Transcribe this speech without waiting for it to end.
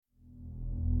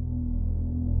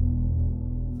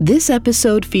This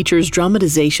episode features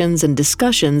dramatizations and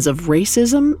discussions of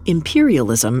racism,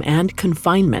 imperialism, and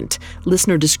confinement.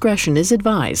 Listener discretion is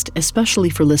advised,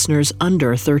 especially for listeners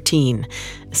under 13.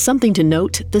 Something to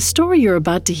note, the story you're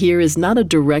about to hear is not a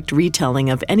direct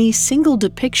retelling of any single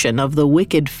depiction of the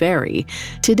wicked fairy.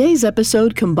 Today's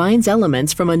episode combines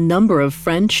elements from a number of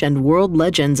French and world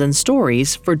legends and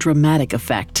stories for dramatic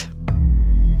effect.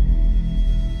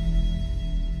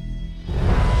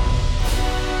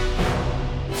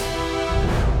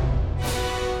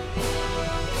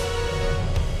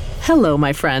 Hello,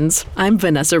 my friends. I'm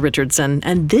Vanessa Richardson,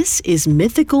 and this is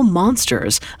Mythical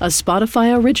Monsters, a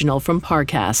Spotify original from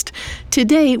Parcast.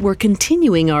 Today, we're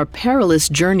continuing our perilous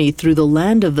journey through the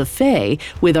land of the Fae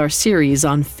with our series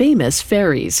on famous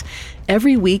fairies.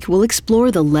 Every week, we'll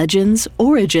explore the legends,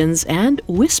 origins, and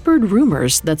whispered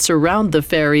rumors that surround the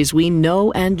fairies we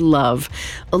know and love,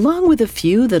 along with a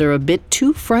few that are a bit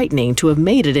too frightening to have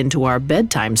made it into our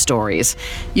bedtime stories.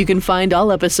 You can find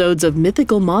all episodes of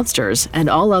Mythical Monsters and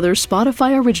all other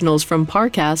Spotify originals from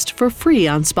Parcast for free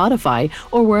on Spotify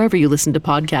or wherever you listen to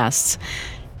podcasts.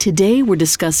 Today, we're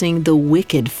discussing the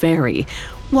Wicked Fairy.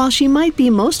 While she might be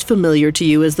most familiar to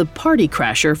you as the party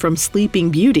crasher from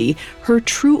Sleeping Beauty, her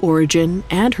true origin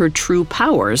and her true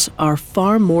powers are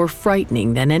far more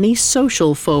frightening than any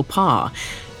social faux pas.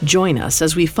 Join us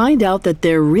as we find out that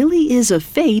there really is a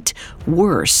fate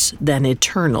worse than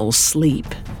eternal sleep.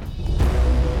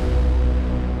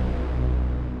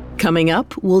 Coming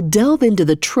up, we'll delve into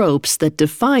the tropes that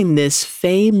define this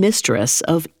Fae mistress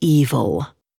of evil.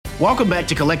 Welcome back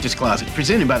to Collector's Closet,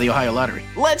 presented by the Ohio Lottery.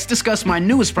 Let's discuss my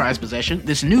newest prize possession,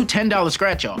 this new $10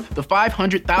 scratch-off, the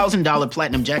 $500,000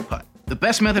 Platinum Jackpot. The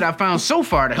best method I've found so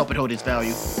far to help it hold its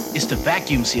value is to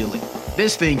vacuum seal it.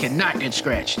 This thing cannot get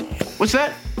scratched. What's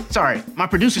that? Sorry, my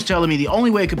producer's telling me the only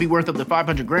way it could be worth up to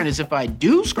 $500,000 is if I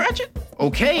do scratch it?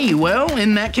 Okay, well,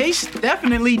 in that case,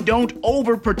 definitely don't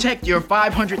overprotect your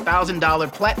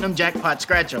 $500,000 Platinum Jackpot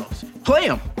scratch-offs. Play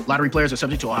them. Lottery players are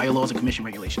subject to Ohio laws and commission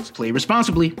regulations. Play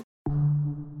responsibly.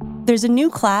 There's a new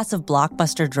class of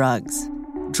blockbuster drugs.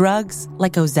 Drugs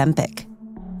like Ozempic.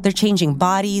 They're changing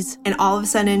bodies. And all of a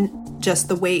sudden, just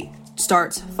the weight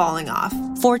starts falling off.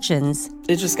 Fortunes.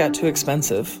 It just got too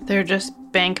expensive. They're just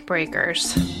bank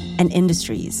breakers. And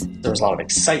industries. There was a lot of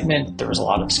excitement. There was a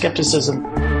lot of skepticism.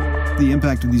 The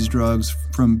impact of these drugs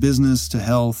from business to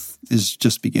health is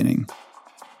just beginning.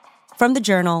 From the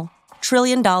Journal, $1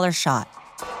 Trillion Shot.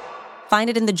 Find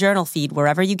it in the Journal feed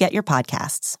wherever you get your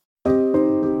podcasts.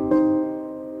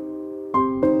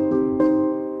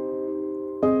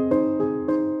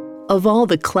 Of all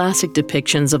the classic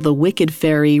depictions of the wicked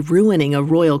fairy ruining a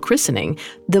royal christening,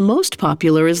 the most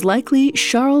popular is likely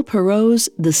Charles Perrault's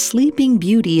The Sleeping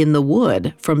Beauty in the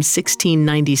Wood from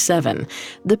 1697.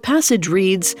 The passage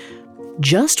reads,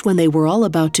 "Just when they were all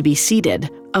about to be seated,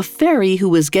 a fairy who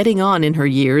was getting on in her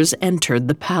years entered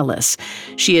the palace.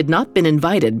 She had not been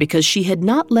invited because she had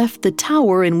not left the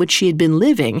tower in which she had been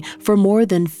living for more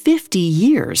than 50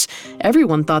 years.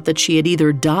 Everyone thought that she had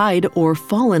either died or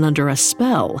fallen under a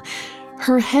spell.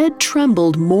 Her head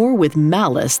trembled more with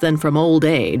malice than from old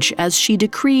age as she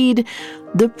decreed,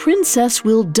 'The princess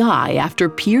will die after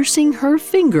piercing her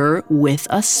finger with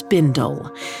a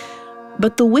spindle.'"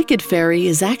 But the wicked fairy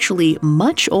is actually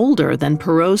much older than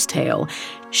Perrault's tale.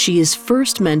 She is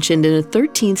first mentioned in a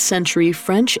 13th century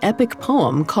French epic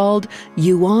poem called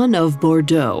Huon of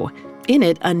Bordeaux. In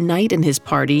it, a knight and his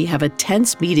party have a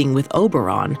tense meeting with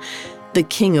Oberon, the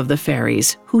king of the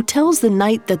fairies, who tells the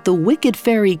knight that the wicked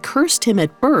fairy cursed him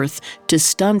at birth to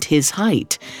stunt his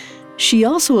height. She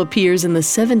also appears in the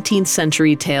 17th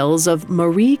century tales of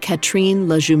Marie-Catherine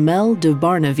La Jumelle de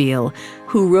Barneville,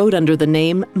 who wrote under the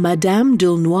name Madame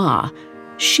d'Aulnoy.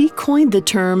 She coined the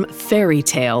term fairy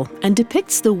tale and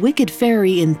depicts the wicked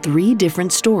fairy in 3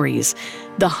 different stories: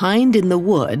 The Hind in the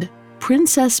Wood,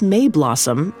 Princess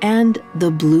Mayblossom, and The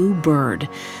Blue Bird.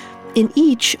 In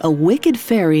each, a wicked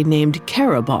fairy named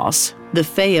Carabosse, the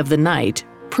Fae of the Night,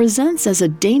 presents as a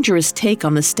dangerous take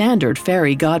on the standard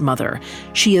fairy godmother.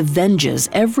 She avenges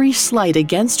every slight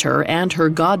against her and her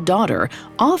goddaughter,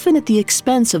 often at the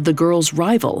expense of the girl's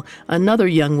rival, another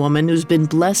young woman who's been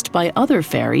blessed by other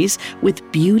fairies with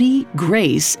beauty,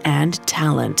 grace, and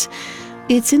talent.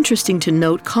 It's interesting to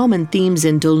note common themes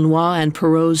in d'Aulnoy and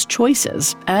Perrault's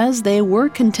choices, as they were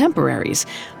contemporaries.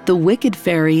 The wicked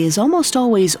fairy is almost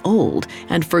always old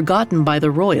and forgotten by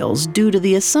the royals due to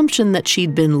the assumption that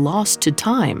she'd been lost to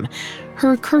time.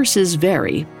 Her curses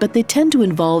vary, but they tend to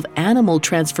involve animal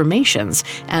transformations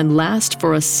and last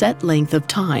for a set length of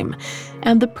time.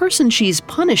 And the person she's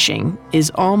punishing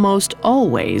is almost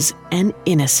always an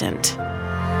innocent.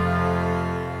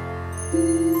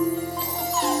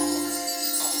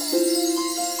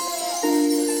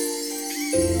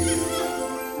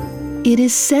 It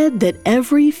is said that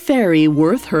every fairy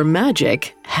worth her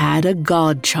magic had a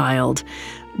godchild.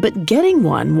 But getting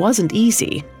one wasn't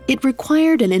easy. It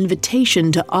required an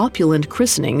invitation to opulent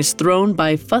christenings thrown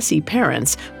by fussy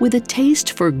parents with a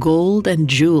taste for gold and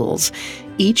jewels.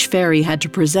 Each fairy had to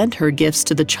present her gifts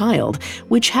to the child,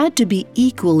 which had to be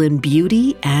equal in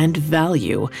beauty and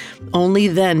value. Only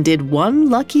then did one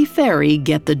lucky fairy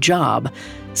get the job.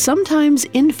 Sometimes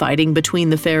infighting between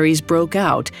the fairies broke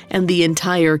out, and the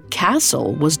entire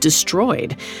castle was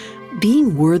destroyed.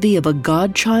 Being worthy of a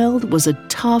godchild was a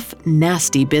tough,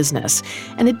 nasty business,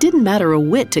 and it didn't matter a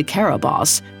whit to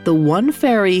Caraboss, the one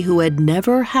fairy who had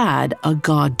never had a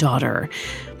goddaughter.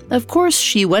 Of course,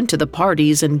 she went to the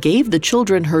parties and gave the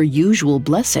children her usual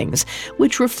blessings,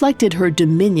 which reflected her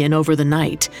dominion over the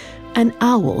night. An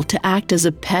owl to act as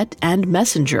a pet and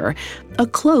messenger, a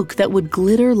cloak that would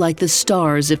glitter like the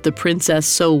stars if the princess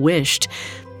so wished.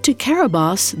 To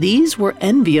Caraboss, these were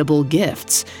enviable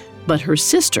gifts. But her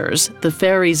sisters, the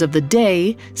fairies of the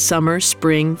day, summer,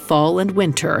 spring, fall, and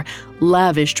winter,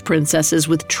 lavished princesses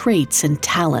with traits and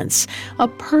talents, a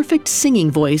perfect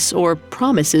singing voice, or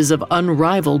promises of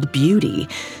unrivaled beauty,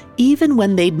 even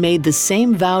when they'd made the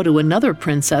same vow to another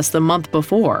princess the month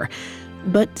before.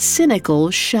 But cynical,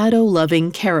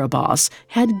 shadow-loving Caraboss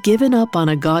had given up on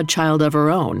a godchild of her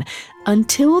own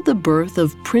until the birth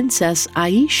of Princess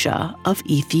Aisha of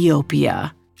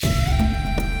Ethiopia.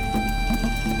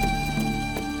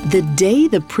 The day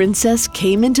the princess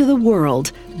came into the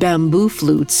world, bamboo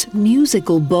flutes,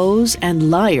 musical bows,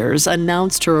 and lyres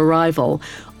announced her arrival.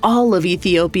 All of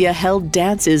Ethiopia held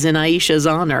dances in Aisha's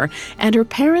honor, and her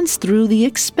parents threw the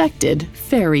expected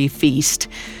fairy feast.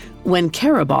 When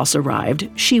Caraboss arrived,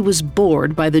 she was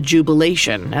bored by the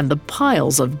jubilation and the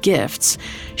piles of gifts.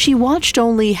 She watched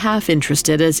only half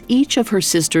interested as each of her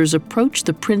sisters approached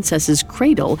the princess's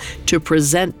cradle to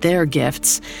present their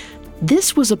gifts.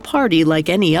 This was a party like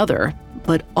any other,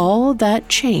 but all that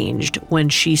changed when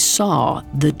she saw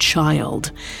the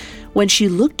child. When she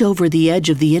looked over the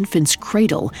edge of the infant's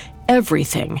cradle,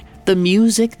 everything, the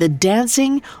music, the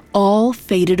dancing, all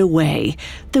faded away.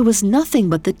 There was nothing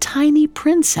but the tiny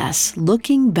princess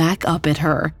looking back up at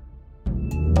her.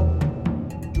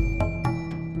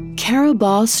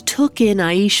 Caraboss took in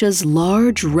Aisha's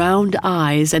large, round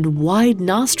eyes and wide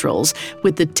nostrils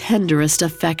with the tenderest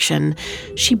affection.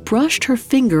 She brushed her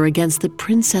finger against the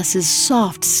princess's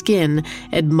soft skin,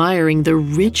 admiring the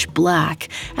rich black,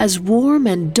 as warm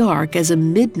and dark as a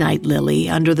midnight lily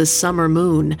under the summer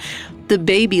moon. The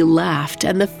baby laughed,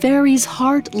 and the fairy's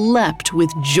heart leapt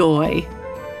with joy.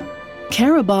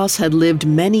 Caraboss had lived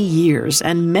many years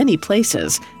and many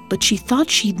places, but she thought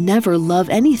she'd never love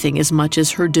anything as much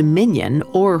as her dominion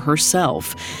or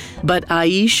herself. But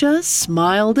Aisha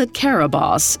smiled at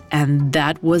Caraboss, and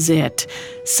that was it.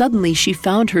 Suddenly she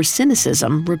found her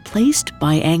cynicism replaced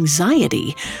by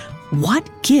anxiety. What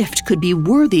gift could be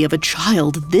worthy of a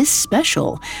child this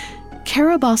special?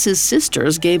 Caraboss's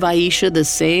sisters gave Aisha the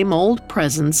same old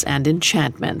presents and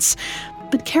enchantments.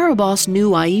 But Caraboss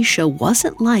knew Aisha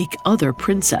wasn't like other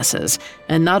princesses,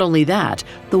 and not only that,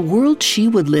 the world she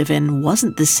would live in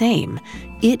wasn't the same.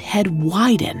 It had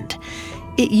widened.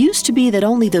 It used to be that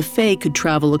only the Fae could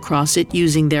travel across it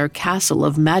using their castle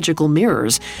of magical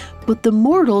mirrors, but the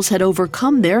mortals had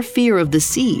overcome their fear of the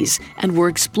seas and were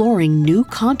exploring new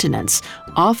continents,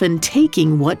 often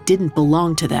taking what didn't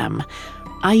belong to them.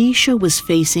 Aisha was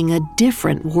facing a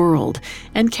different world,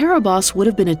 and Caraboss would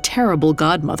have been a terrible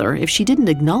godmother if she didn't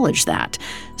acknowledge that.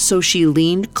 So she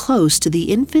leaned close to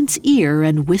the infant's ear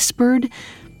and whispered,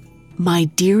 "My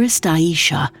dearest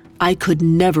Aisha, I could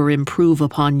never improve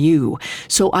upon you,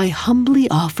 so I humbly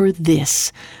offer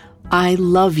this. I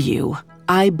love you.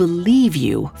 I believe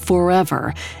you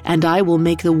forever, and I will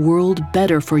make the world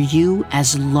better for you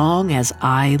as long as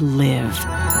I live."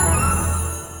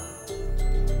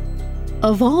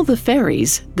 Of all the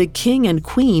fairies, the king and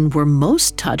queen were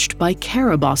most touched by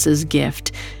Caraboss's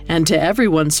gift, and to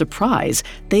everyone's surprise,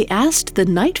 they asked the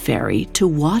night fairy to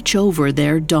watch over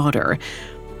their daughter.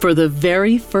 For the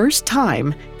very first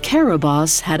time,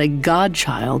 Caraboss had a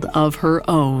godchild of her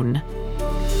own.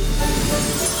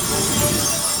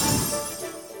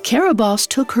 Caraboss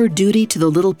took her duty to the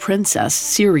little princess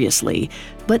seriously,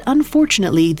 but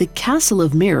unfortunately the Castle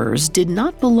of Mirrors did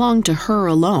not belong to her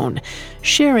alone.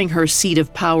 Sharing her seat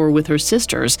of power with her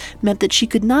sisters meant that she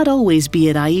could not always be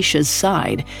at Aisha's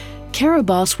side.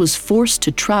 Caraboss was forced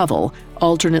to travel,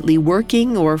 alternately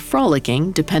working or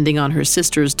frolicking depending on her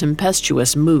sisters'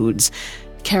 tempestuous moods.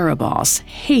 Caraboss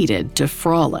hated to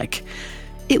frolic.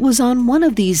 It was on one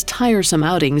of these tiresome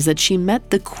outings that she met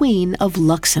the Queen of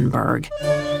Luxembourg.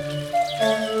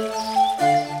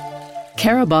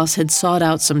 Caraboss had sought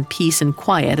out some peace and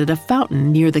quiet at a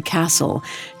fountain near the castle.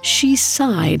 She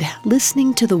sighed,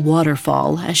 listening to the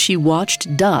waterfall as she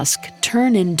watched dusk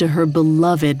turn into her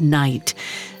beloved night.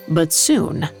 But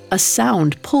soon, a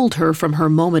sound pulled her from her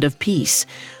moment of peace.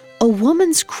 A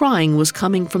woman's crying was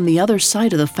coming from the other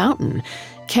side of the fountain.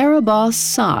 Caraboss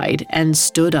sighed and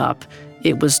stood up.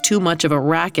 It was too much of a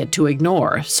racket to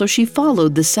ignore, so she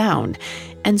followed the sound.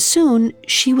 And soon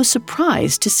she was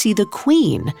surprised to see the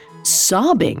queen,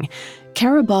 sobbing.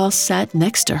 Caraboss sat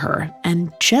next to her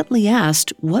and gently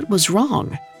asked what was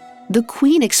wrong. The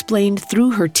queen explained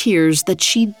through her tears that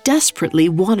she desperately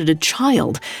wanted a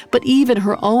child, but even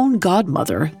her own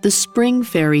godmother, the spring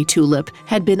fairy Tulip,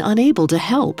 had been unable to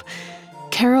help.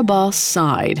 Caraboss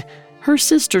sighed. Her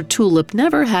sister Tulip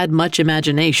never had much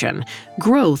imagination.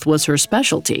 Growth was her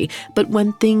specialty, but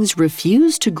when things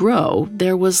refused to grow,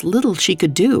 there was little she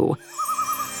could do.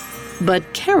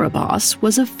 But Caraboss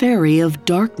was a fairy of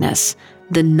darkness.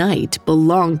 The night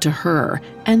belonged to her,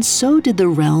 and so did the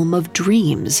realm of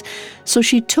dreams. So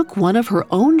she took one of her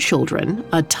own children,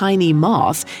 a tiny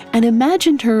moth, and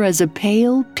imagined her as a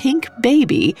pale, pink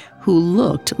baby who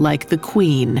looked like the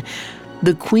queen.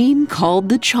 The queen called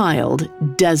the child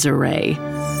Desiree.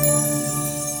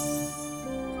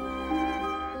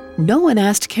 No one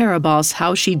asked Caraboss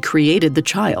how she'd created the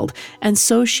child, and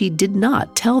so she did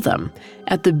not tell them.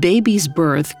 At the baby's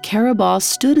birth, Caraboss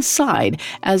stood aside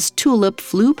as Tulip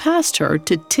flew past her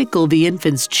to tickle the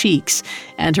infant's cheeks,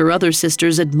 and her other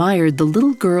sisters admired the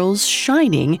little girl's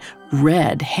shining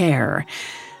red hair.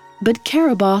 But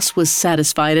Caraboss was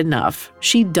satisfied enough.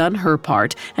 She'd done her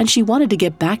part, and she wanted to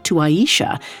get back to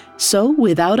Aisha. So,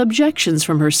 without objections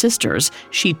from her sisters,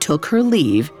 she took her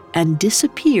leave and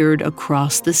disappeared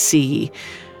across the sea.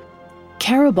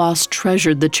 Caraboss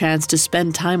treasured the chance to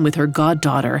spend time with her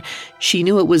goddaughter. She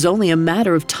knew it was only a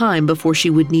matter of time before she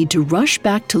would need to rush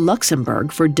back to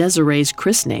Luxembourg for Desiree's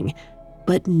christening.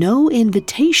 But no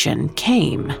invitation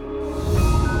came.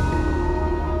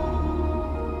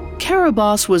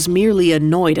 Caraboss was merely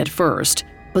annoyed at first,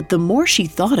 but the more she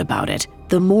thought about it,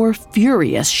 the more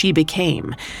furious she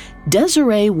became.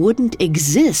 Desiree wouldn't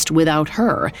exist without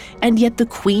her, and yet the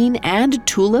queen and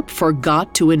Tulip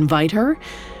forgot to invite her.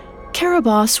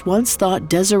 Caraboss once thought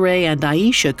Desiree and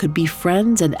Aisha could be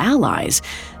friends and allies,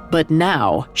 but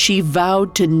now she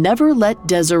vowed to never let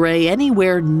Desiree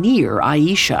anywhere near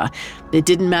Aisha. It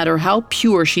didn't matter how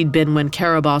pure she'd been when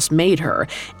Caraboss made her.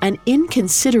 An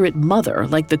inconsiderate mother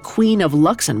like the Queen of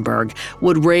Luxembourg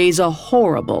would raise a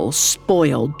horrible,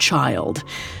 spoiled child.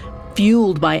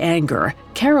 Fueled by anger,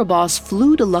 Caraboss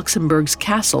flew to Luxembourg's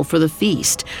castle for the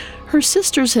feast. Her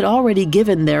sisters had already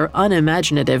given their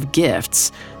unimaginative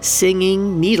gifts,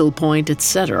 singing, needlepoint,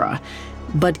 etc.,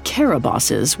 but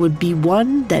Caraboss's would be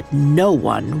one that no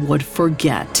one would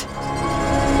forget.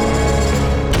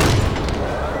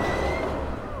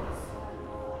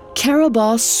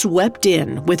 Caraboss swept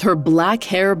in with her black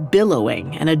hair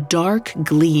billowing and a dark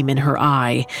gleam in her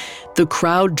eye. The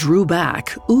crowd drew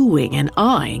back, oohing and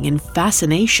eyeing in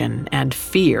fascination and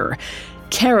fear.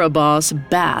 Caraboss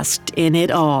basked in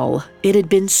it all. It had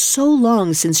been so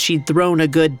long since she'd thrown a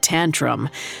good tantrum.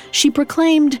 She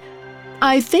proclaimed,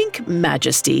 "I think,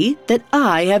 Majesty, that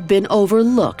I have been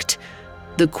overlooked."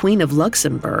 The Queen of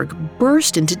Luxembourg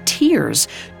burst into tears.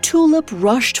 Tulip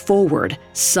rushed forward,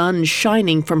 sun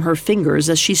shining from her fingers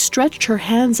as she stretched her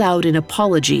hands out in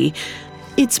apology.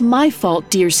 "It's my fault,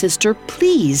 dear sister.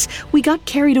 Please, we got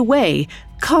carried away.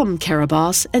 Come,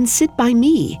 Caraboss, and sit by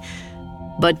me."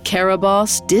 But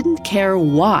Caraboss didn't care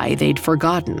why they'd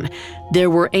forgotten. There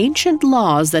were ancient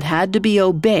laws that had to be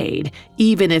obeyed,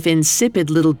 even if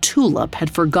insipid little Tulip had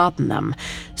forgotten them.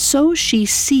 So she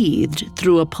seethed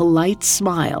through a polite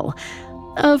smile.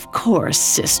 "Of course,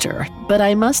 sister, but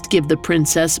I must give the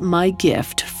princess my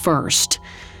gift first."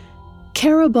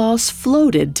 Caraboss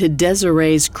floated to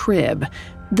Desiree's crib.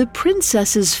 The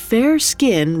princess's fair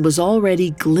skin was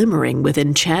already glimmering with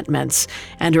enchantments,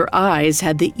 and her eyes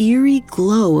had the eerie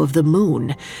glow of the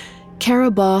moon.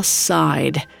 Caraboss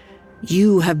sighed.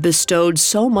 "You have bestowed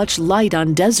so much light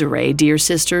on Desiree, dear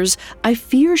sisters, I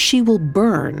fear she will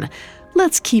burn.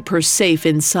 Let's keep her safe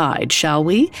inside, shall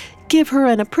we? Give her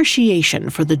an appreciation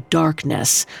for the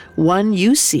darkness, one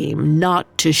you seem not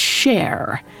to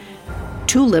share."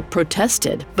 Tulip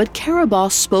protested, but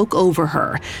Caraboss spoke over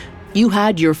her. "You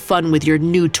had your fun with your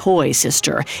new toy,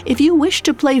 sister. If you wish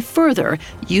to play further,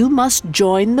 you must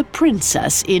join the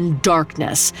princess in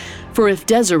darkness. For if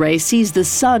Desiree sees the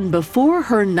sun before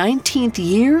her 19th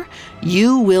year,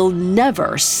 you will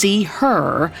never see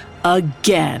her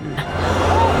again."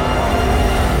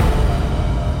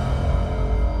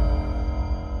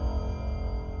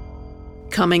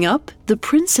 Coming up, the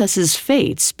princess's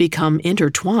fates become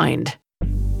intertwined.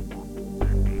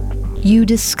 You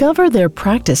discover their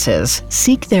practices,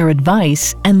 seek their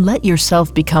advice, and let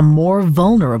yourself become more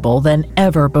vulnerable than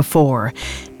ever before.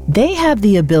 They have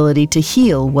the ability to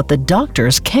heal what the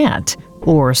doctors can't,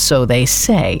 or so they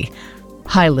say.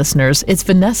 Hi listeners, it's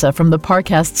Vanessa from the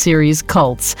Parcast series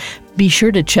Cults. Be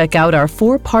sure to check out our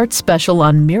 4-part special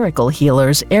on miracle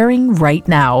healers airing right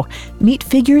now. Meet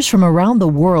figures from around the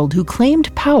world who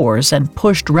claimed powers and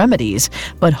pushed remedies,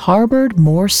 but harbored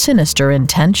more sinister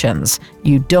intentions.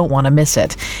 You don't want to miss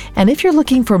it. And if you're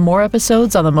looking for more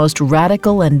episodes on the most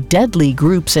radical and deadly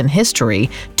groups in history,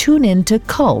 tune in to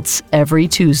Cults every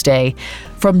Tuesday.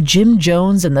 From Jim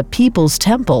Jones and the People's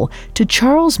Temple, to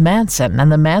Charles Manson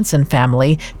and the Manson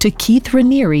family, to Keith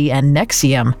Raniere and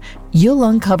NXIVM, you'll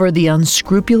uncover the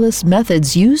unscrupulous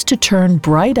methods used to turn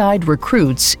bright-eyed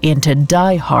recruits into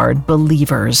die-hard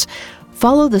believers.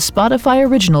 Follow the Spotify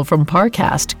original from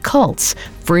Parcast, Cults,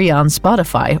 free on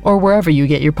Spotify or wherever you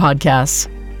get your podcasts.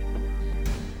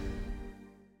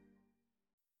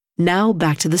 Now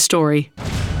back to the story.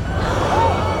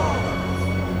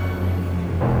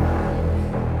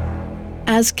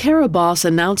 As Carabosse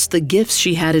announced the gifts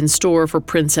she had in store for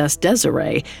Princess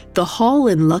Desiree, the hall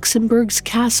in Luxembourg's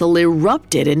castle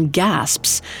erupted in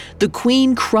gasps. The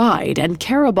queen cried, and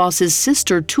Carabosse's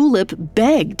sister Tulip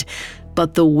begged.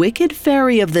 But the wicked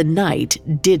fairy of the night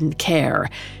didn't care.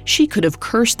 She could have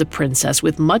cursed the princess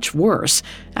with much worse.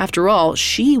 After all,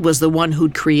 she was the one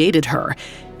who'd created her.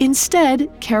 Instead,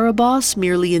 Carabosse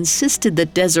merely insisted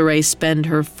that Desiree spend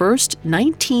her first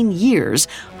 19 years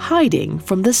hiding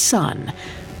from the sun.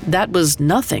 That was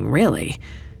nothing, really.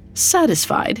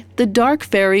 Satisfied, the dark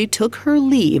fairy took her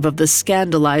leave of the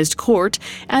scandalized court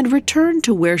and returned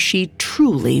to where she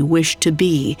truly wished to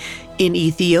be, in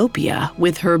Ethiopia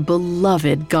with her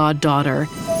beloved goddaughter.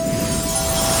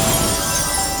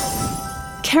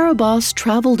 Carabosse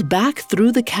traveled back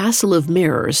through the Castle of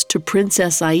Mirrors to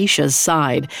Princess Aisha's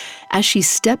side. As she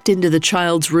stepped into the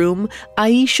child's room,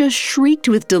 Aisha shrieked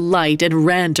with delight and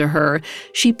ran to her.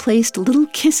 She placed little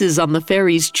kisses on the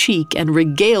fairy's cheek and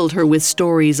regaled her with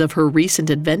stories of her recent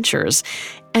adventures.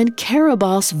 And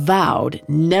Carabosse vowed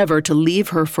never to leave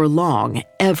her for long,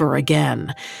 ever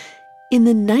again. In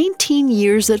the 19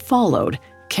 years that followed,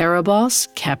 Carabosse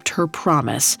kept her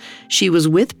promise. She was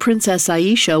with Princess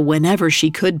Aisha whenever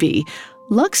she could be.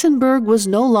 Luxembourg was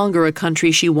no longer a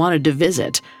country she wanted to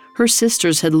visit. Her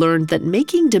sisters had learned that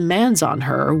making demands on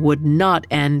her would not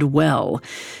end well.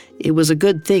 It was a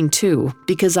good thing, too,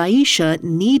 because Aisha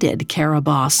needed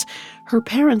Carabosse. Her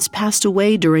parents passed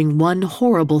away during one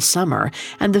horrible summer,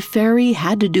 and the fairy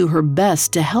had to do her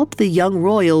best to help the young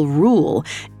royal rule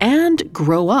and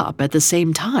grow up at the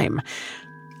same time.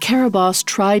 Carabosse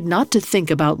tried not to think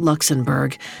about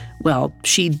Luxembourg. Well,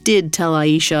 she did tell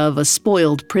Aisha of a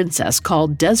spoiled princess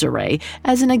called Desiree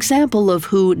as an example of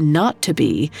who not to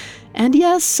be. And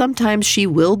yes, sometimes she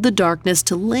willed the darkness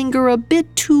to linger a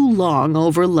bit too long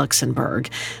over Luxembourg.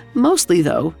 Mostly,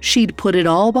 though, she'd put it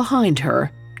all behind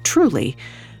her, truly.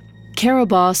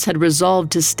 Carabosse had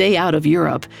resolved to stay out of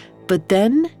Europe, but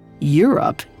then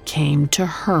Europe came to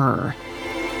her.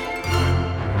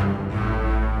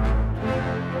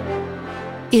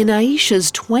 In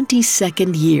Aisha's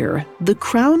 22nd year, the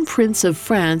Crown Prince of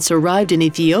France arrived in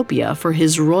Ethiopia for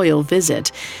his royal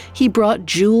visit. He brought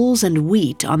jewels and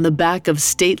wheat on the back of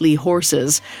stately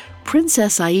horses.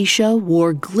 Princess Aisha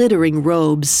wore glittering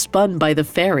robes spun by the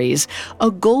fairies. A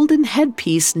golden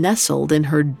headpiece nestled in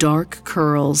her dark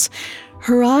curls.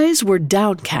 Her eyes were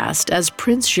downcast as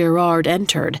Prince Gerard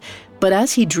entered, but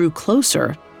as he drew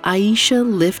closer, Aisha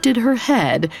lifted her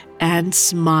head and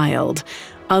smiled.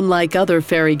 Unlike other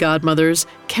fairy godmothers,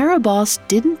 Carabosse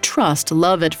didn't trust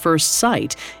love at first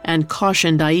sight and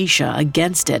cautioned Aisha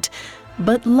against it.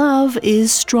 But love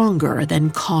is stronger than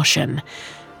caution.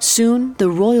 Soon, the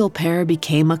royal pair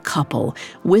became a couple,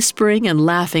 whispering and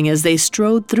laughing as they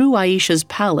strode through Aisha's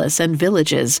palace and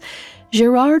villages.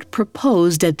 Gerard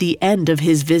proposed at the end of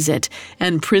his visit,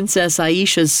 and Princess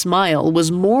Aisha's smile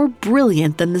was more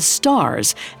brilliant than the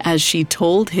stars as she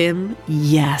told him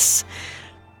yes.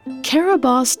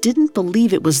 Carabosse didn't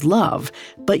believe it was love,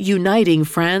 but uniting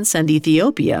France and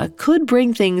Ethiopia could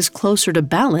bring things closer to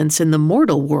balance in the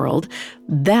mortal world.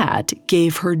 That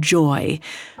gave her joy.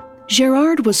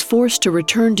 Gerard was forced to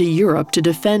return to Europe to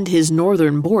defend his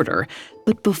northern border,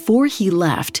 but before he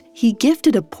left, he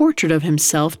gifted a portrait of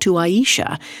himself to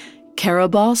Aisha.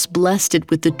 Carabosse blessed it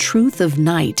with the truth of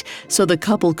night so the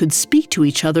couple could speak to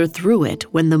each other through it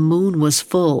when the moon was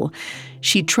full.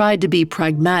 She tried to be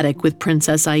pragmatic with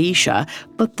Princess Aisha,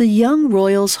 but the young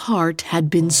royal's heart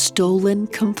had been stolen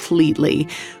completely.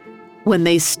 When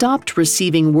they stopped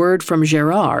receiving word from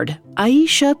Gerard,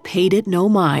 Aisha paid it no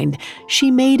mind.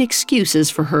 She made excuses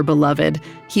for her beloved.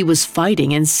 He was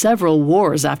fighting in several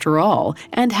wars after all,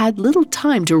 and had little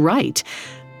time to write.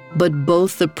 But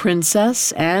both the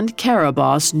princess and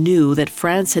Carabosse knew that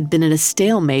France had been in a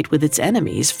stalemate with its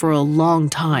enemies for a long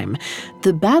time.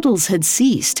 The battles had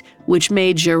ceased, which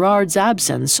made Gerard's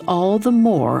absence all the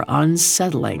more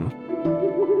unsettling.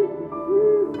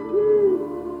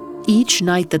 Each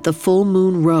night that the full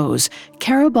moon rose,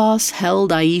 Carabosse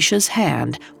held Aisha's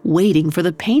hand, waiting for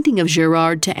the painting of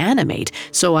Gerard to animate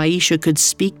so Aisha could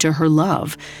speak to her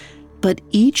love. But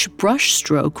each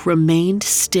brushstroke remained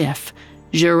stiff.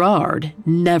 Gerard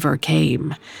never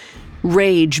came.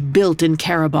 Rage built in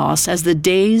Carabosse as the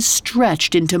days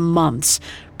stretched into months.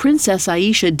 Princess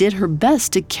Aisha did her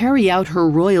best to carry out her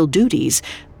royal duties,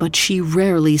 but she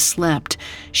rarely slept.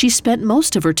 She spent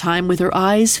most of her time with her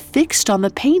eyes fixed on the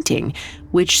painting,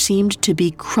 which seemed to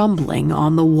be crumbling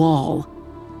on the wall.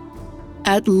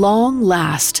 At long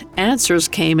last, answers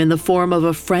came in the form of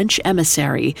a French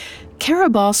emissary.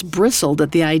 Carabosse bristled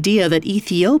at the idea that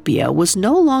Ethiopia was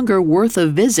no longer worth a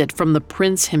visit from the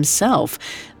prince himself,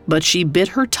 but she bit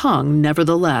her tongue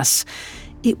nevertheless.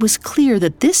 It was clear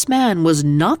that this man was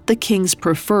not the king's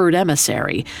preferred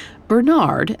emissary.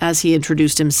 Bernard, as he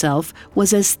introduced himself,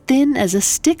 was as thin as a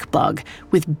stick bug,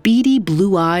 with beady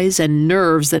blue eyes and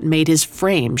nerves that made his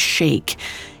frame shake.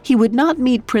 He would not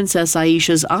meet Princess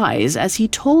Aisha's eyes as he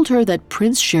told her that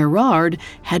Prince Gerard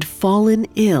had fallen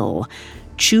ill.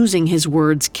 Choosing his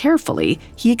words carefully,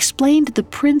 he explained the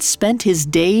prince spent his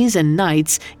days and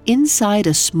nights inside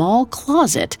a small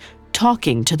closet,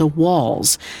 talking to the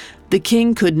walls. The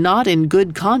king could not in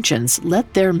good conscience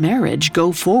let their marriage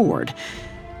go forward.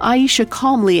 Aisha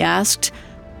calmly asked,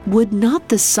 "Would not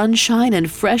the sunshine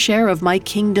and fresh air of my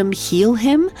kingdom heal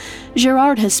him?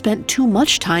 Gerard has spent too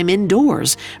much time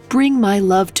indoors. Bring my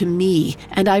love to me,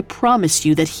 and I promise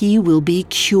you that he will be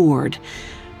cured."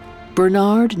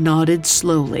 Bernard nodded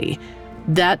slowly.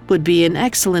 "That would be an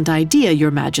excellent idea,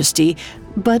 Your Majesty,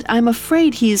 but I'm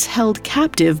afraid he's held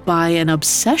captive by an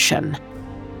obsession."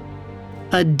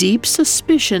 A deep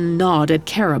suspicion gnawed at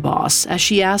Carabosse as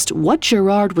she asked what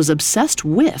Gerard was obsessed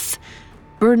with.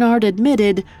 Bernard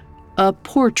admitted, a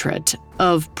portrait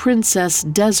of Princess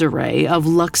Desiree of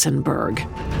Luxembourg.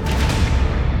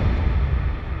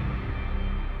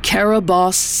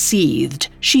 Carabosse seethed.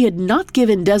 She had not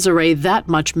given Desiree that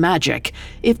much magic.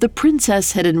 If the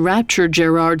princess had enraptured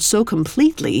Gerard so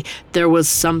completely, there was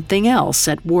something else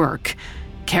at work.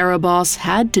 Carabosse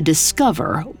had to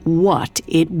discover what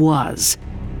it was.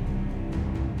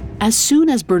 As soon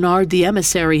as Bernard the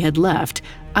emissary had left,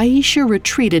 Aisha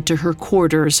retreated to her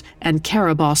quarters, and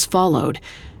Carabosse followed.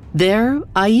 There,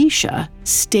 Aisha,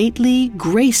 stately,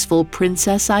 graceful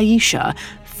Princess Aisha,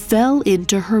 fell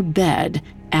into her bed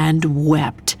and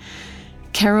wept.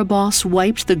 Carabosse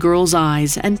wiped the girl's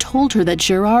eyes and told her that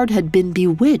Gerard had been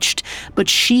bewitched, but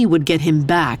she would get him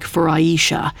back for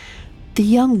Aisha. The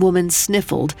young woman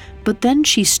sniffled, but then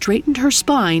she straightened her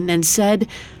spine and said,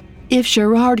 "If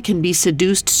Gerard can be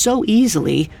seduced so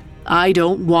easily, I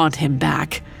don't want him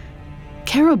back."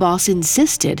 Carabosse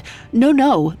insisted,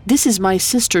 No, this is my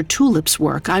sister Tulip's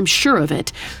work, I'm sure of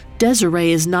it.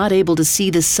 Desiree is not able to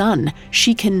see the sun.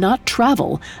 She cannot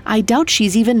travel. I doubt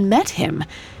she's even met him."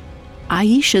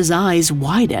 Aisha's eyes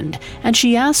widened, and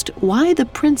she asked why the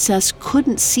princess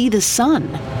couldn't see the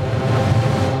sun.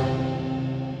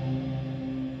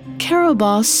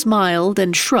 Carabosse smiled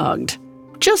and shrugged.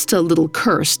 "Just a little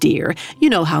curse, dear. You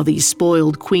know how these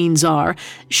spoiled queens are.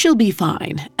 She'll be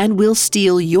fine, and we'll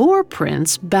steal your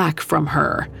prince back from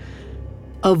her."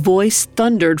 A voice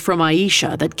thundered from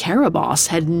Aisha that Carabosse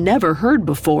had never heard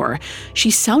before. She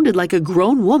sounded like a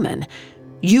grown woman.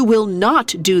 "You will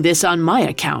not do this on my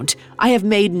account. I have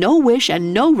made no wish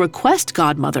and no request,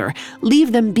 godmother.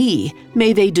 Leave them be.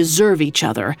 May they deserve each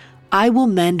other. I will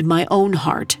mend my own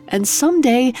heart, and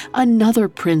someday another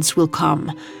prince will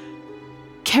come."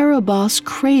 Carabosse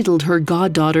cradled her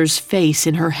goddaughter's face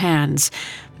in her hands.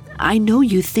 "I know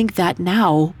you think that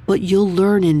now, but you'll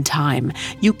learn in time.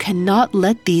 You cannot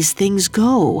let these things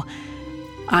go."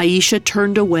 Aisha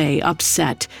turned away,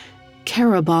 upset.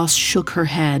 Carabosse shook her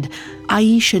head.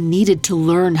 Aisha needed to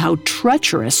learn how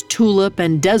treacherous Tulip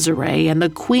and Desiree and the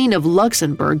Queen of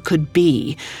Luxembourg could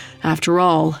be. After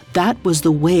all, that was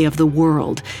the way of the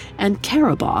world, and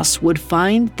Carabosse would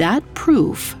find that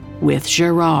proof with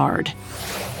Gerard.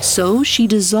 So she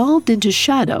dissolved into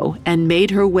shadow and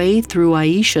made her way through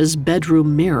Aisha's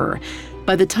bedroom mirror.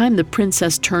 By the time the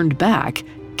princess turned back,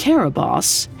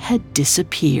 Caraboss had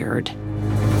disappeared.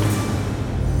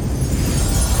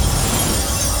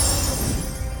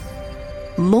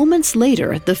 Moments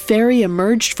later, the fairy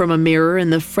emerged from a mirror in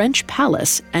the French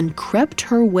palace and crept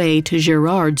her way to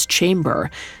Gerard's chamber.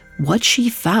 What she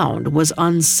found was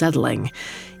unsettling.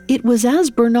 It was as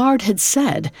Bernard had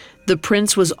said. The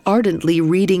prince was ardently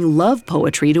reading love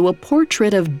poetry to a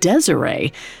portrait of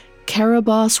Desiree.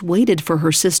 Caraboss waited for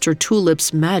her sister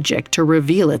Tulip's magic to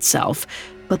reveal itself,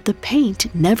 but the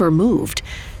paint never moved.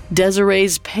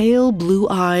 Desiree's pale blue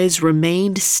eyes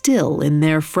remained still in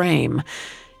their frame.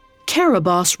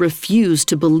 Caraboss refused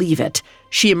to believe it.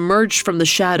 She emerged from the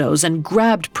shadows and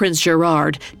grabbed Prince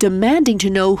Gerard, demanding to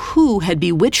know who had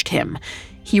bewitched him.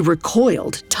 He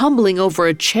recoiled, tumbling over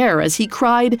a chair as he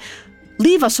cried,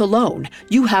 "Leave us alone!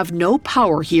 You have no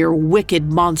power here,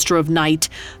 wicked monster of night!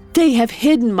 They have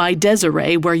hidden my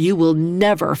Desiree where you will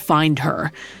never find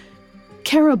her."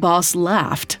 Caraboss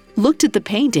laughed, looked at the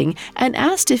painting, and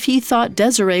asked if he thought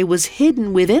Desiree was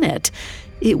hidden within it.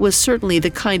 It was certainly the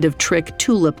kind of trick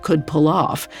Tulip could pull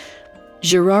off.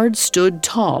 Gerard stood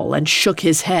tall and shook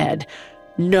his head.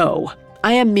 "No,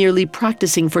 I am merely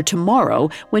practicing for tomorrow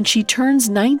when she turns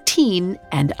 19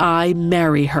 and I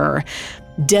marry her.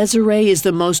 Desiree is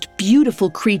the most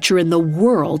beautiful creature in the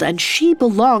world, and she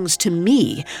belongs to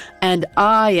me, and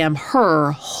I am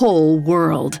her whole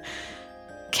world."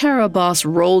 Caraboss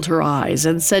rolled her eyes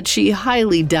and said she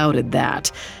highly doubted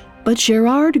that. But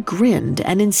Gerard grinned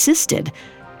and insisted.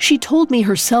 "She told me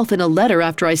herself in a letter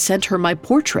after I sent her my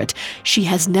portrait. She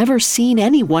has never seen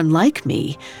anyone like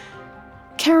me."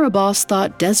 Caraboss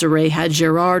thought Desiree had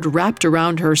Gerard wrapped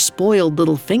around her spoiled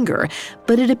little finger,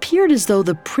 but it appeared as though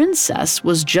the princess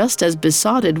was just as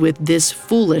besotted with this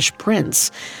foolish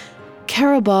prince.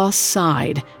 Caraboss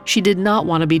sighed. She did not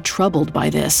want to be troubled by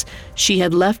this. She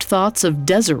had left thoughts of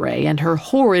Desiree and her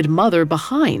horrid mother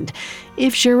behind.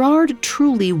 If Gerard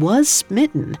truly was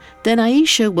smitten, then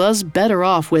Aisha was better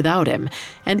off without him,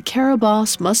 and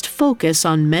Caraboss must focus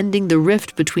on mending the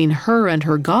rift between her and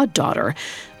her goddaughter.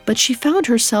 But she found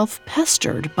herself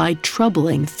pestered by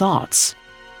troubling thoughts.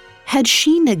 Had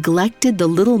she neglected the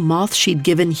little moth she'd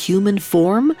given human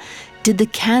form? Did the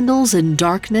candles and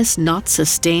darkness not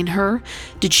sustain her?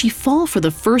 Did she fall for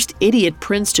the first idiot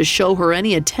prince to show her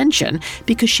any attention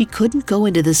because she couldn't go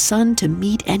into the sun to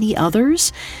meet any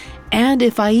others? And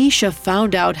if Aisha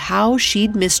found out how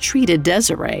she'd mistreated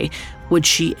Desiree, would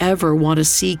she ever want to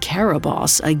see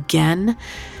Caraboss again?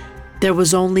 There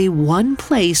was only one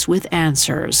place with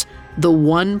answers, the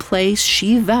one place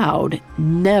she vowed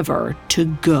never to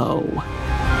go.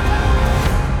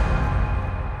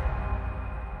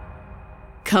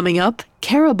 Coming up,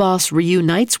 Caraboss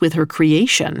reunites with her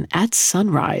creation at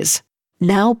sunrise.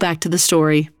 Now back to the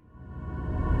story.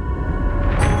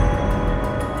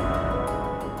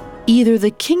 Either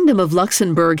the Kingdom of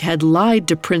Luxembourg had lied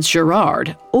to Prince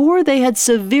Gerard, or they had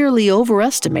severely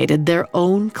overestimated their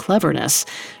own cleverness.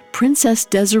 Princess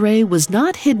Desiree was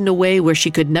not hidden away where she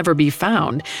could never be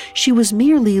found. She was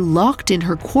merely locked in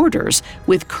her quarters,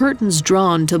 with curtains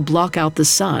drawn to block out the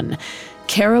sun.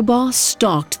 Caraboss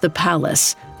stalked the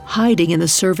palace, hiding in the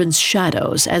servants'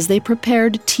 shadows as they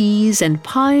prepared teas and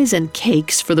pies and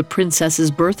cakes for the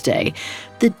princess's birthday,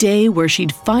 the day where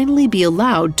she'd finally be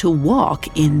allowed to walk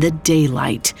in the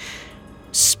daylight.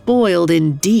 Spoiled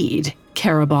indeed,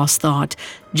 Caraboss thought,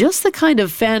 just the kind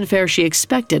of fanfare she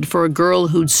expected for a girl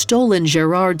who'd stolen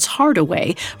Gerard's heart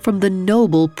away from the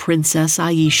noble Princess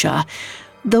Aisha.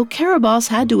 Though Caraboss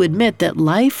had to admit that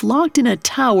life locked in a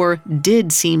tower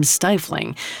did seem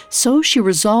stifling, so she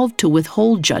resolved to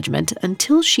withhold judgment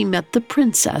until she met the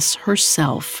princess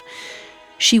herself.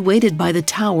 She waited by the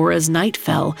tower as night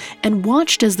fell and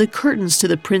watched as the curtains to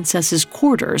the princess's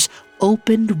quarters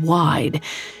opened wide.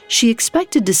 She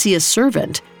expected to see a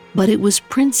servant, but it was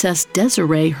Princess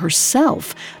Desiree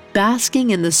herself,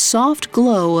 basking in the soft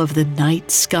glow of the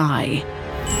night sky.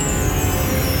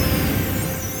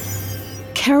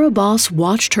 Caraboss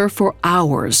watched her for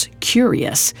hours,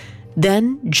 curious.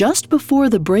 Then, just before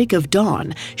the break of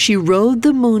dawn, she rode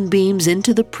the moonbeams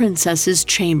into the princess's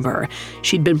chamber.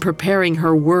 She'd been preparing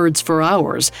her words for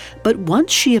hours, but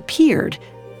once she appeared,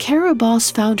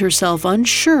 Caraboss found herself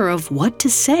unsure of what to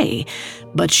say.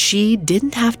 But she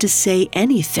didn't have to say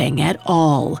anything at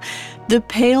all. The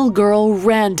pale girl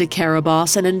ran to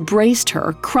Caraboss and embraced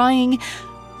her, crying,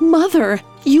 Mother,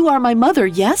 you are my mother,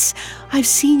 yes? I've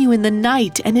seen you in the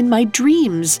night and in my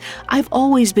dreams. I've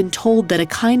always been told that a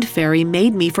kind fairy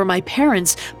made me for my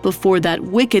parents before that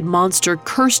wicked monster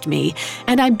cursed me,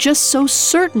 and I'm just so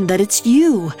certain that it's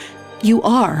you. You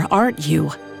are, aren't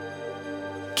you?"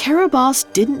 Caraboss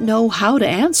didn't know how to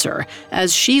answer,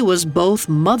 as she was both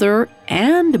mother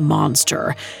and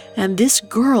monster, and this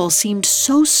girl seemed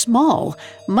so small,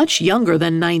 much younger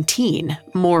than 19,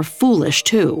 more foolish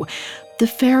too. The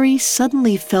fairy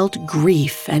suddenly felt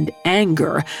grief and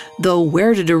anger, though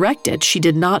where to direct it she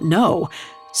did not know.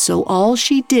 So all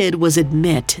she did was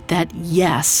admit that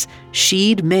yes,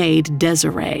 she'd made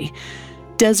Desiree.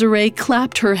 Desiree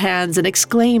clapped her hands and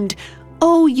exclaimed,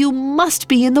 "Oh, you must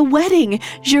be in the wedding!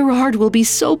 Gerard will be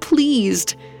so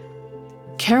pleased!"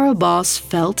 Caraboss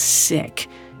felt sick.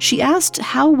 She asked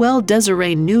how well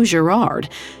Desiree knew Gerard.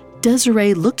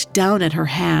 Desiree looked down at her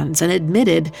hands and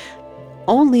admitted,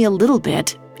 "Only a little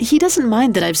bit. He doesn't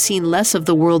mind that I've seen less of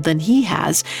the world than he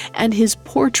has, and his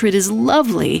portrait is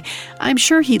lovely. I'm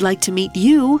sure he'd like to meet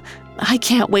you. I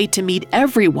can't wait to meet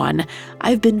everyone.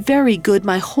 I've been very good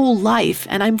my whole life,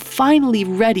 and I'm finally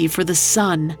ready for the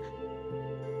sun."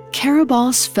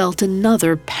 Caraboss felt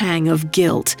another pang of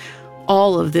guilt.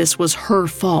 All of this was her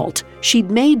fault.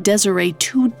 She'd made Desiree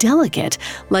too delicate,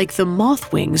 like the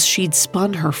moth wings she'd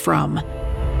spun her from.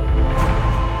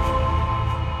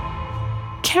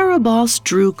 Caraboss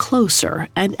drew closer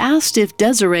and asked if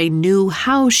Desiree knew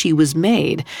how she was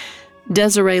made.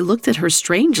 Desiree looked at her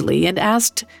strangely and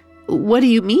asked, "What do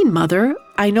you mean, Mother?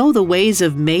 I know the ways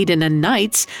of maiden and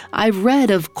knights. I've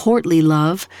read of courtly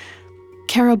love."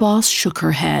 Caraboss shook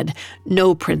her head.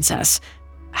 "No, Princess.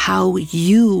 How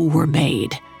you were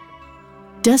made."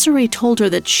 Desiree told her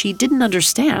that she didn't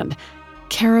understand.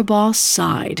 Caraboss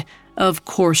sighed. Of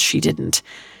course she didn't.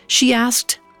 She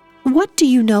asked, "What do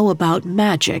you know about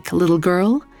magic, little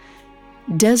girl?"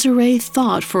 Desiree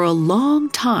thought for a long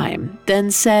time,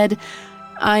 then said,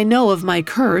 "I know of my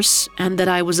curse, and that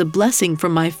I was a blessing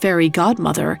from my fairy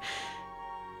godmother."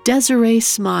 Desiree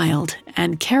smiled,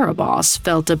 and Caraboss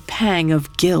felt a pang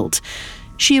of guilt.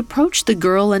 She approached the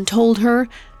girl and told her,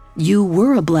 "You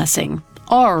were a blessing,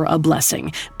 are a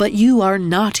blessing, but you are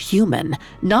not human,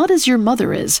 not as your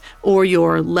mother is, or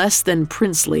your less than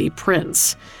princely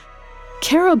prince."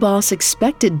 Caraboss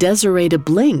expected Desiree to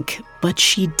blink, but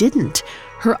she didn't.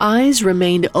 Her eyes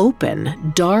remained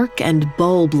open, dark and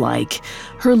bulb-like.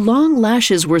 Her long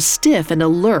lashes were stiff and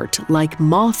alert like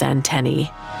moth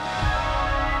antennae.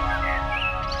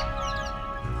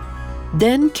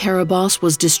 Then Caraboss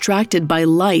was distracted by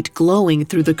light glowing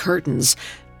through the curtains.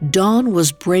 Dawn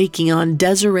was breaking on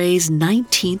Desiree's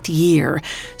 19th year.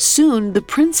 Soon the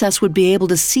princess would be able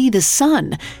to see the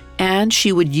sun, and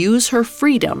she would use her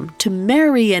freedom to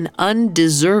marry an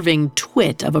undeserving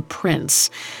twit of a prince.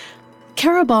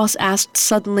 Caraboss asked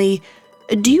suddenly,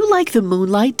 "Do you like the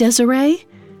moonlight, Desiree?"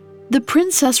 The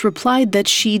princess replied that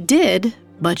she did,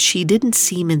 but she didn't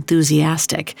seem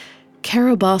enthusiastic.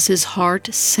 Caraboss's heart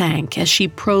sank as she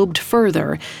probed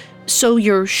further. "So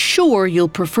you're sure you'll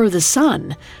prefer the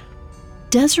sun?"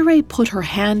 Desiree put her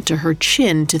hand to her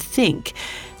chin to think.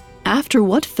 After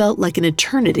what felt like an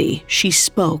eternity, she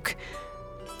spoke.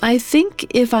 "I think,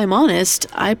 if I'm honest,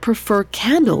 I prefer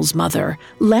candles, Mother.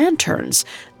 Lanterns.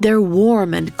 They're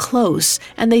warm and close,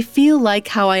 and they feel like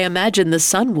how I imagine the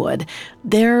sun would.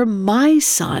 They're my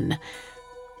sun."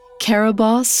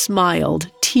 Caraboss smiled,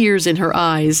 tears in her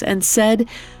eyes, and said,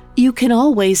 "You can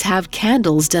always have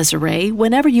candles, Desiree,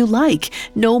 whenever you like,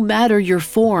 no matter your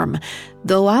form,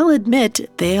 though I'll admit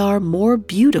they are more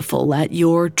beautiful at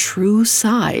your true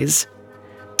size."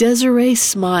 Desiree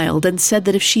smiled and said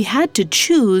that if she had to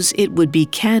choose, it would be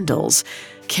candles.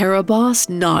 Caraboss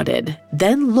nodded,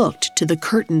 then looked to the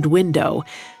curtained window.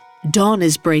 "Dawn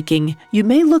is breaking. You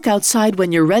may look outside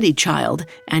when you're ready, child,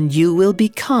 and you will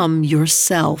become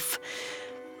yourself."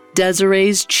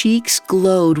 Desiree's cheeks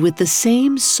glowed with the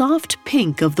same soft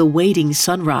pink of the waiting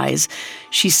sunrise.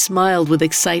 She smiled with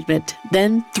excitement,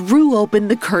 then threw open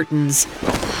the curtains.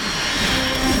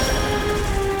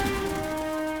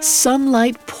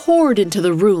 Sunlight poured into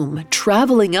the room,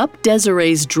 traveling up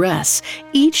Desiree's dress,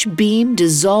 each beam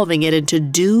dissolving it into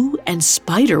dew and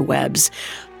spider webs.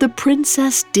 The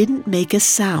princess didn't make a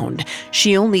sound.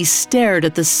 She only stared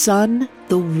at the sun,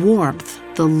 the warmth,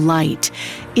 the light.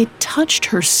 It touched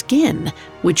her skin,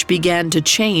 which began to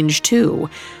change too.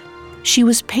 She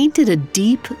was painted a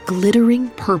deep, glittering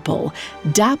purple,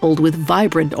 dappled with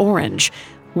vibrant orange.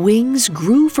 Wings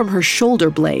grew from her shoulder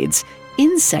blades,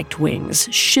 insect wings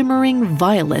shimmering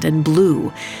violet and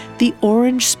blue. The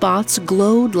orange spots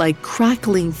glowed like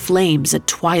crackling flames at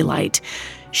twilight.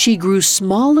 She grew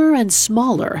smaller and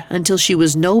smaller until she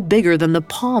was no bigger than the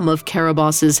palm of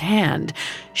Caraboss's hand.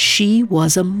 She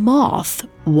was a moth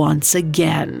once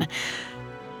again.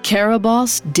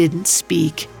 Caraboss didn't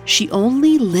speak. She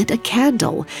only lit a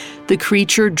candle. The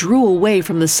creature drew away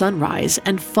from the sunrise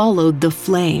and followed the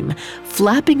flame,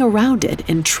 flapping around it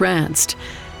entranced.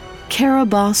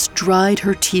 Caraboss dried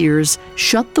her tears,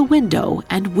 shut the window,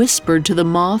 and whispered to the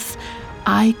moth,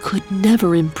 "I could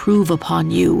never improve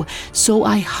upon you, so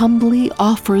I humbly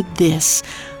offer this.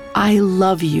 I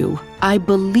love you. I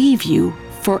believe you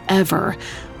forever.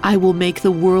 I will make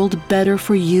the world better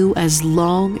for you as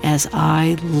long as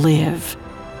I live."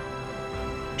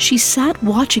 She sat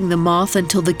watching the moth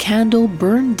until the candle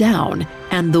burned down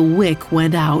and the wick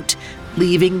went out,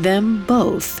 leaving them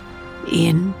both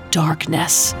in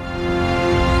darkness.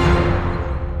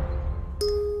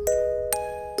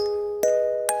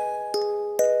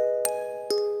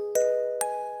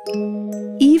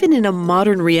 Even in a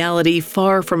modern reality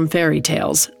far from fairy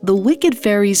tales, the wicked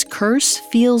fairy's curse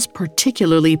feels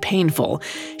particularly painful.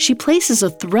 She places a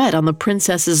threat on the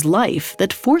princess's life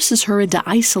that forces her into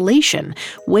isolation,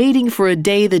 waiting for a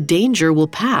day the danger will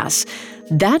pass.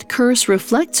 That curse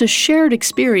reflects a shared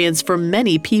experience for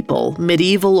many people,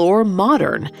 medieval or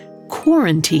modern: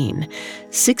 quarantine.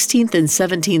 16th and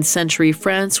 17th century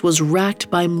France was racked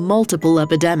by multiple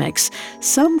epidemics,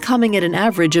 some coming at an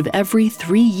average of every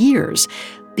 3 years.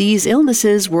 These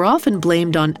illnesses were often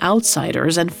blamed on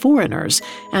outsiders and foreigners,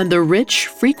 and the rich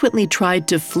frequently tried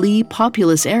to flee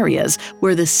populous areas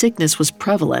where the sickness was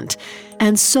prevalent.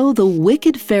 And so the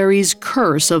wicked fairy's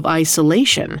curse of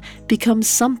isolation becomes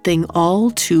something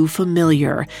all too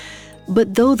familiar.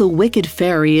 But though the wicked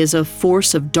fairy is a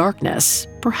force of darkness,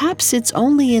 perhaps it's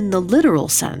only in the literal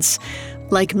sense.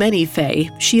 Like many fae,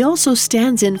 she also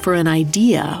stands in for an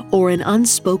idea or an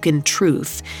unspoken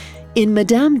truth. In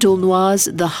Madame d'Aulnoy's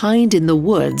The Hind in the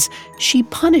Woods, she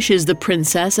punishes the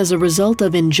princess as a result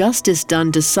of injustice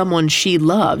done to someone she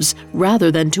loves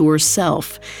rather than to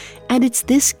herself. And it's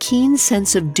this keen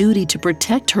sense of duty to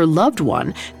protect her loved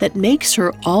one that makes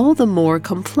her all the more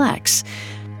complex.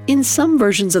 In some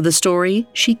versions of the story,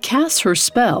 she casts her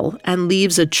spell and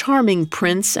leaves a charming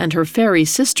prince and her fairy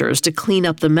sisters to clean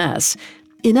up the mess.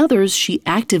 In others, she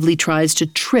actively tries to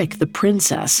trick the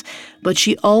princess, but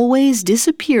she always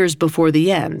disappears before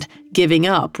the end, giving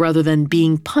up rather than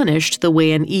being punished the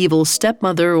way an evil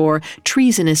stepmother or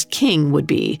treasonous king would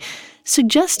be,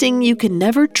 suggesting you can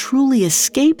never truly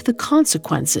escape the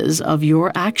consequences of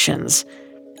your actions.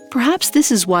 Perhaps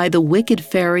this is why the wicked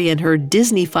fairy and her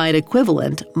Disney-fied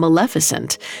equivalent,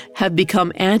 Maleficent, have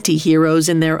become anti-heroes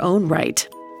in their own right.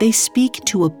 They speak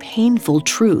to a painful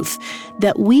truth,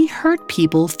 that we hurt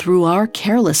people through our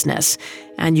carelessness,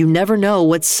 and you never know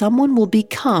what someone will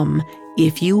become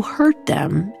if you hurt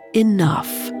them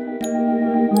enough.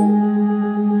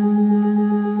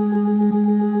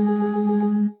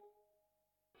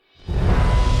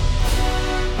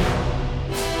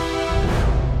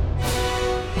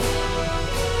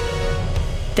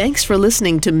 Thanks for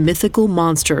listening to Mythical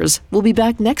Monsters. We'll be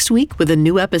back next week with a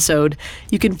new episode.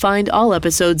 You can find all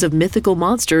episodes of Mythical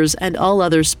Monsters and all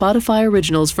other Spotify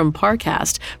originals from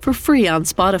Parcast for free on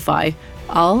Spotify.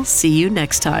 I'll see you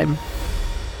next time.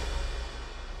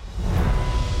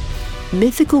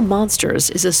 Mythical Monsters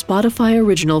is a Spotify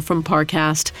original from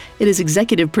Parcast. It is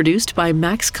executive produced by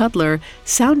Max Cutler,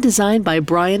 sound designed by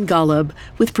Brian Golub,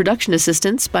 with production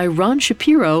assistance by Ron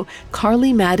Shapiro,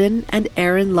 Carly Madden, and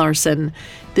Aaron Larson.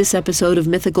 This episode of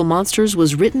Mythical Monsters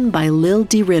was written by Lil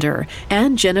D. Ritter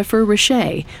and Jennifer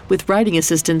Richey, with writing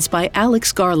assistance by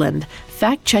Alex Garland,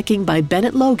 fact-checking by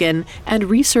Bennett Logan, and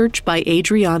research by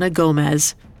Adriana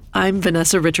Gomez. I'm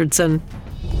Vanessa Richardson.